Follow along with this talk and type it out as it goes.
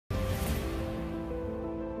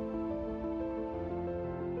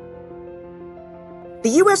The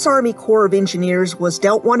U.S. Army Corps of Engineers was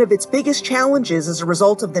dealt one of its biggest challenges as a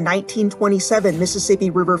result of the 1927 Mississippi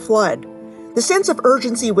River flood. The sense of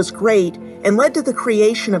urgency was great and led to the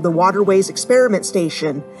creation of the Waterways Experiment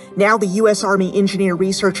Station, now the U.S. Army Engineer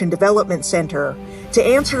Research and Development Center, to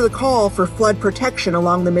answer the call for flood protection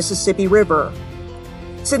along the Mississippi River.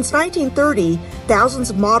 Since 1930, thousands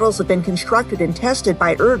of models have been constructed and tested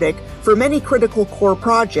by ERDC for many critical Corps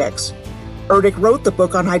projects. ERDC wrote the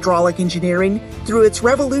book on hydraulic engineering through its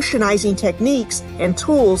revolutionizing techniques and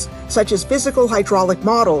tools such as physical hydraulic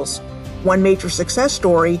models. One major success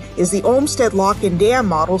story is the Olmsted Lock and Dam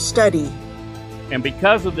model study. And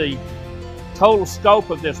because of the total scope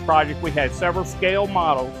of this project, we had several scale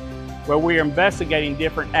models where we are investigating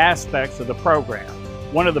different aspects of the program.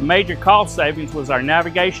 One of the major cost savings was our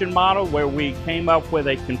navigation model, where we came up with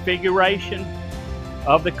a configuration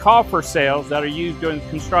of the coffer cells that are used during the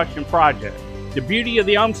construction project. The beauty of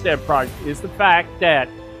the Olmsted project is the fact that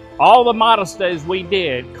all the model studies we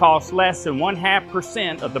did cost less than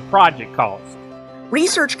 0.5% of the project cost.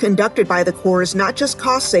 Research conducted by the Corps is not just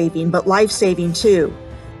cost-saving, but life-saving too.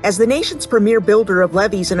 As the nation's premier builder of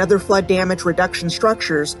levees and other flood damage reduction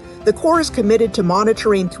structures, the Corps is committed to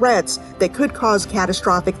monitoring threats that could cause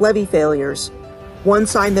catastrophic levee failures. One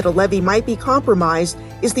sign that a levee might be compromised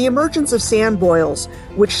is the emergence of sand boils,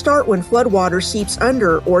 which start when floodwater seeps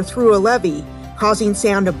under or through a levee, causing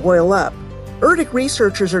sand to boil up. ERDC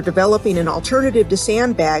researchers are developing an alternative to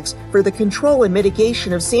sandbags for the control and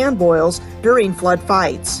mitigation of sand boils during flood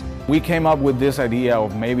fights. We came up with this idea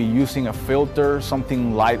of maybe using a filter,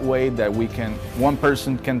 something lightweight that one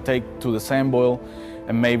person can take to the sand boil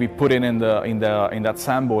and maybe put it in that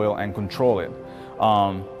sand boil and control it.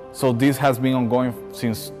 So this has been ongoing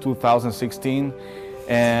since 2016,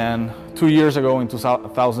 and 2 years ago in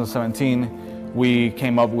 2017, we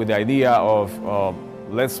came up with the idea of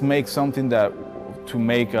let's make something to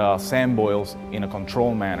make sand boils in a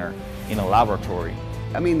controlled manner in a laboratory.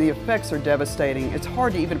 I mean, the effects are devastating. It's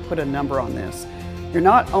hard to even put a number on this. You're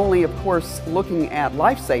not only, of course, looking at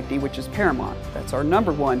life safety, which is paramount. That's our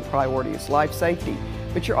 #1 priority, is life safety.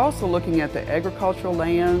 But you're also looking at the agricultural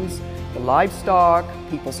lands, the livestock,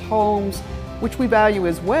 people's homes, which we value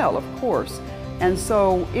as well, of course. And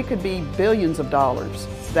so it could be billions of dollars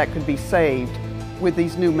that could be saved with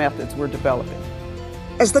these new methods we're developing.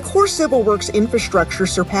 As the Corps Civil Works infrastructure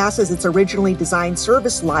surpasses its originally designed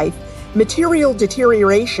service life, material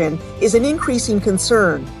deterioration is an increasing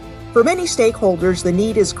concern. For many stakeholders, the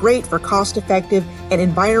need is great for cost-effective and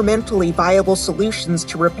environmentally viable solutions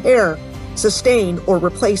to repair, sustain, or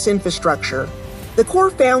replace infrastructure. The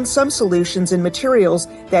Corps found some solutions in materials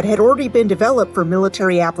that had already been developed for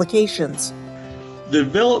military applications. The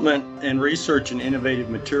development and research in innovative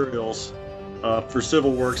materials for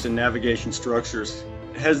civil works and navigation structures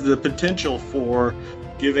has the potential for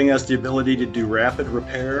giving us the ability to do rapid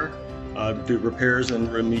repair, do repairs and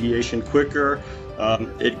remediation quicker.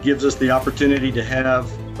 It gives us the opportunity to have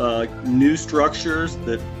new structures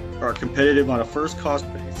that are competitive on a first cost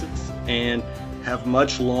basis and have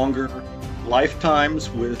much longer lifetimes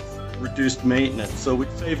with reduced maintenance. So we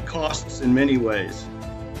save costs in many ways.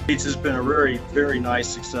 Gates has been a very, very nice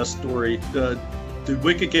success story. The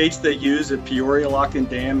Wicket gates they use at Peoria Lock and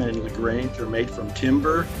Dam and LaGrange are made from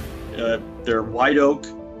timber. They're white oak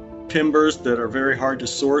timbers that are very hard to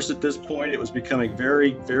source at this point. It was becoming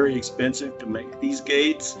very, very expensive to make these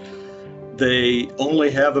gates. They only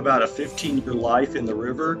have about a 15-year life in the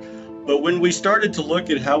river. But when we started to look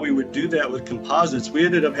at how we would do that with composites, we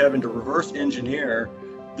ended up having to reverse engineer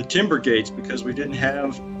the timber gates because we didn't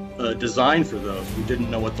have a design for those. We didn't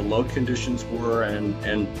know what the load conditions were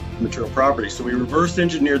and material properties. So we reverse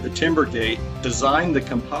engineered the timber gate, designed the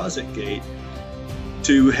composite gate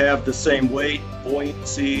to have the same weight,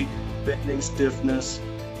 buoyancy, bending stiffness,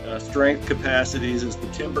 strength capacities as the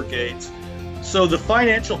timber gates. So the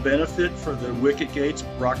financial benefit for the Wicket gates,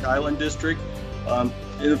 Rock Island District,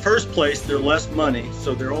 in the first place, they're less money,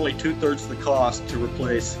 so they're only 2/3 the cost to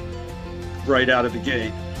replace right out of the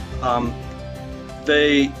gate.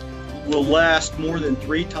 They will last more than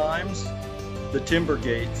 3 times the timber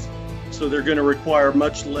gates, so they're going to require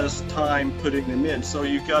much less time putting them in. So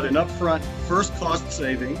you've got an upfront first cost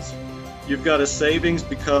savings. You've got a savings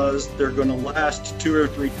because they're going to last 2 or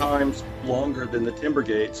 3 times longer than the timber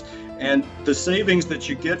gates. And the savings that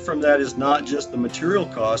you get from that is not just the material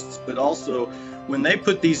costs, but also when they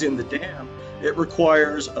put these in the dam, it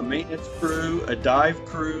requires a maintenance crew, a dive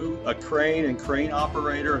crew, a crane and crane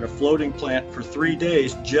operator, and a floating plant for 3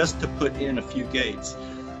 days just to put in a few gates.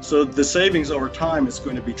 So the savings over time is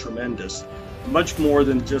going to be tremendous, much more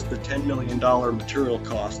than just the $10 million material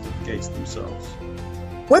cost of the gates themselves.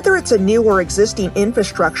 Whether it's a new or existing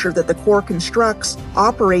infrastructure that the Corps constructs,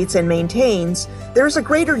 operates, and maintains, there is a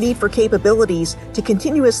greater need for capabilities to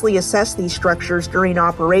continuously assess these structures during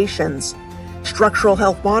operations. Structural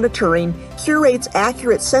health monitoring curates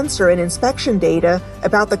accurate sensor and inspection data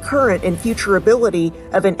about the current and future ability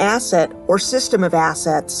of an asset or system of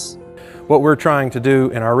assets. What we're trying to do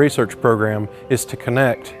in our research program is to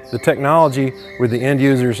connect the technology with the end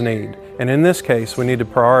user's need. And in this case, we need to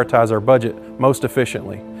prioritize our budget most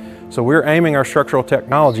efficiently. So we're aiming our structural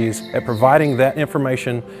technologies at providing that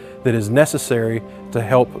information that is necessary to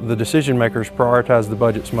help the decision makers prioritize the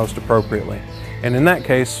budgets most appropriately. And in that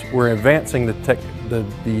case, we're advancing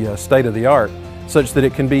the state of the art such that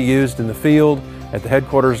it can be used in the field, at the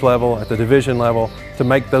headquarters level, at the division level, to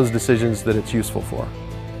make those decisions that it's useful for.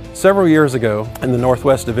 Several years ago, in the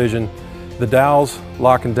Northwest Division, the Dalles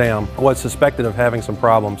lock and dam was suspected of having some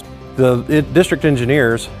problems. The district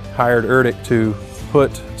engineers hired ERDC to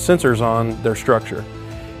put sensors on their structure,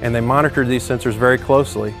 and they monitored these sensors very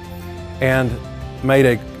closely and made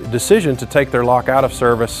a decision to take their lock out of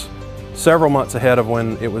service several months ahead of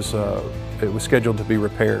when it was scheduled to be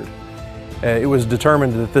repaired. It was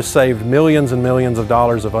determined that this saved millions and millions of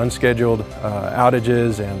dollars of unscheduled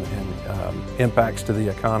outages and impacts to the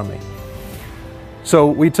economy. So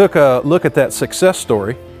we took a look at that success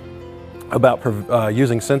story about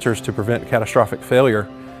using sensors to prevent catastrophic failure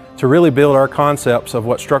to really build our concepts of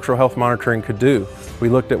what structural health monitoring could do. We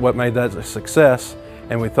looked at what made that a success,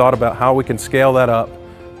 and we thought about how we can scale that up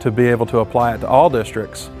to be able to apply it to all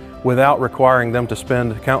districts without requiring them to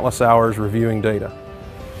spend countless hours reviewing data.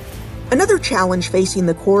 Another challenge facing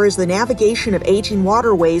the Corps is the navigation of aging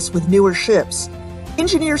waterways with newer ships.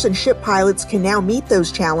 Engineers and ship pilots can now meet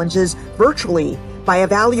those challenges virtually by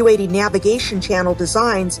evaluating navigation channel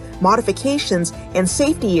designs, modifications, and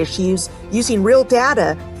safety issues using real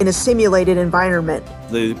data in a simulated environment.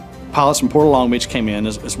 The pilots from Port of Long Beach came in,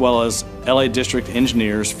 as well as LA District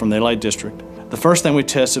engineers from the LA District. The first thing we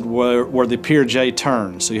tested were the Pier J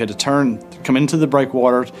turns. So you had to come into the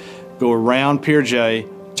breakwater, go around Pier J,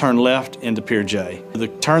 turn left into Pier J. The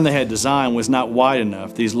turn they had designed was not wide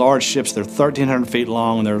enough. These large ships, they're 1,300 feet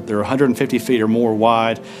long, and they're 150 feet or more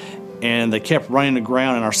wide, and they kept running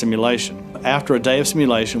aground in our simulation. After a day of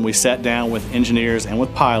simulation, we sat down with engineers and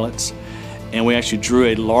with pilots, and we actually drew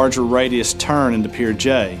a larger radius turn into Pier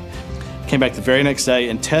J. Came back the very next day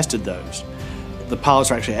and tested those. The pilots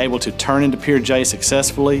were actually able to turn into Pier J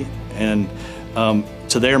successfully and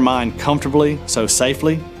to their mind comfortably, so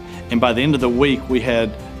safely. And by the end of the week, we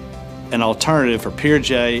had an alternative for Pier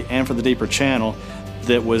J and for the deeper channel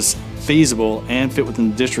that was feasible and fit within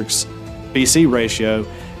the district's BC ratio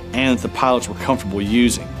and that the pilots were comfortable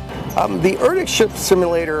using. The ERDC ship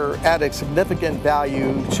simulator added significant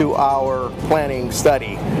value to our planning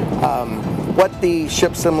study. What the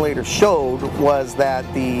ship simulator showed was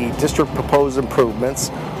that the district proposed improvements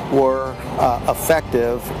were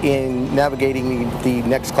effective in navigating the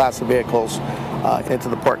next class of vehicles into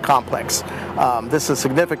the port complex. This is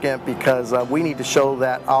significant because we need to show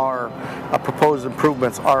that our proposed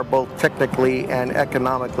improvements are both technically and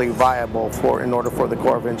economically viable in order for the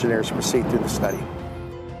Corps of Engineers to proceed through the study.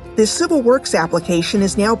 This Civil Works application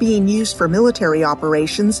is now being used for military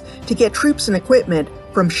operations to get troops and equipment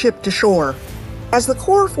from ship to shore. As the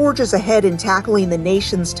Corps forges ahead in tackling the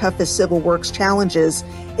nation's toughest civil works challenges,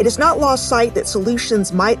 it has not lost sight that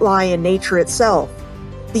solutions might lie in nature itself.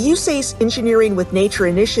 The USACE Engineering with Nature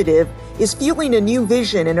initiative is fueling a new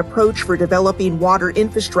vision and approach for developing water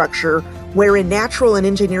infrastructure wherein natural and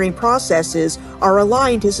engineering processes are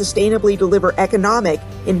aligned to sustainably deliver economic,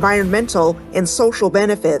 environmental, and social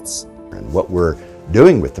benefits. And what we're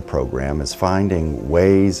doing with the program is finding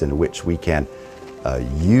ways in which we can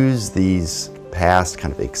use these past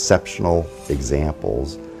kind of exceptional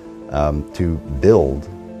examples to build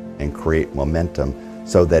and create momentum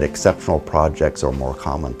so that exceptional projects are more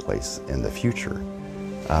commonplace in the future.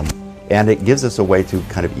 And it gives us a way to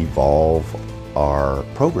kind of evolve our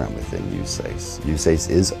program within USACE. USACE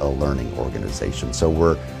is a learning organization, so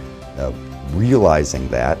we're realizing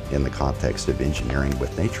that in the context of engineering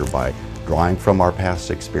with nature by drawing from our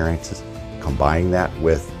past experiences, combining that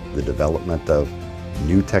with the development of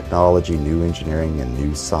new technology, new engineering, and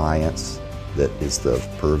new science that is the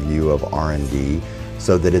purview of R&D,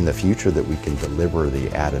 so that in the future that we can deliver the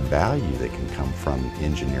added value that can come from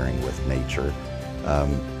engineering with nature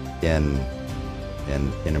in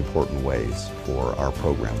important ways for our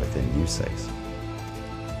program within USACE.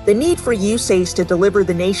 The need for USACE to deliver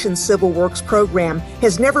the nation's civil works program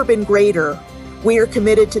has never been greater. We are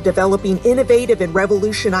committed to developing innovative and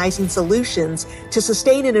revolutionizing solutions to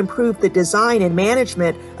sustain and improve the design and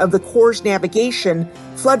management of the Corps' navigation,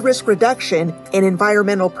 flood risk reduction, and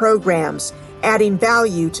environmental programs, adding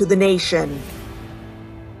value to the nation.